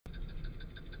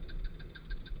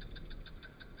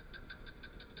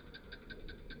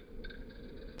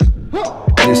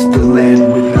This the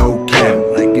land with no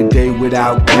chem, like a day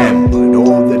without chem, but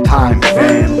all the time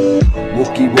fam.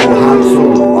 Wookie roll Han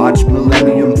Solo, watch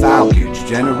millennium falcons,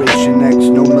 Generation X,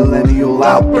 no millennial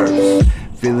outbursts.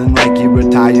 Feeling like you're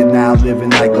retired now, living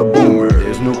like a boomer.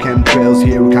 There's no chemtrails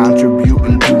here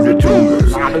contributing to the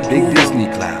tumors. Big Disney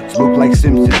clouds look like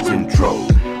Simpsons intro,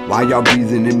 while y'all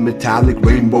breathing in metallic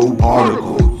rainbow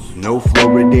particles. No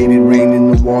fluoridated rain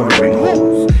in the watering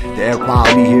holes. The air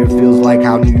quality here feels like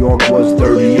how New York was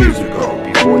 30 years ago,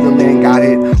 before the land got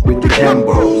hit with the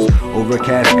chembows.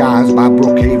 Overcast skies by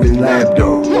Brookhaven lab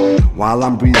dough, while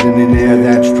I'm breathing in air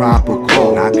that's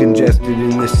tropical, not congested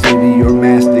in the city or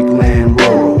mastic land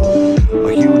rural.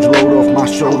 A huge load off my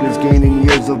shoulders, gaining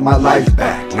years of my life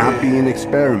back, not being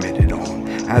experimented on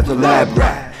as a lab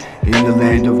rat. In the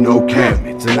land of no chem,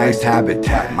 it's a nice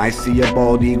habitat. Might see a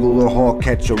bald eagle or hawk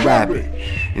catch a rabbit.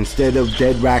 Instead of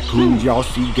dead raccoons, y'all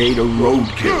see gator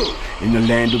roadkill. In the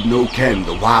land of no chem,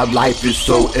 the wildlife is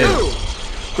so ill.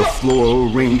 The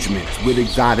floral arrangements with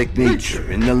exotic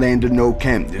nature. In the land of no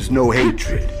chem, there's no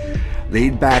hatred.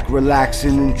 Laid back,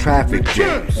 relaxing in traffic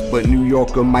jams, but New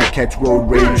Yorker might catch road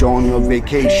rage on a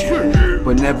vacation.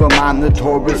 But never mind the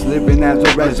tourists living as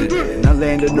a resident. In the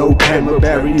land of no chem,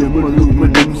 barium,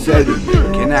 aluminum,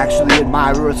 sediment. Can actually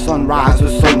admire a sunrise or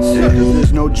sunset, cause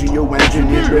there's no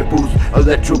geoengineered ripples,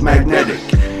 electromagnetic.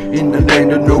 In the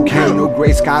land of no chem, no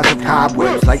gray skies of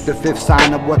cobwebs, like the fifth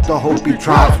sign of what the Hopi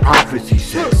tribe's prophecy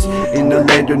says. In the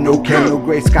land of no chem, no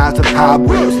gray skies of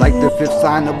cobwebs, like the fifth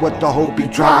sign of what the Hopi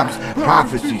tribe's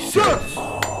prophecy says.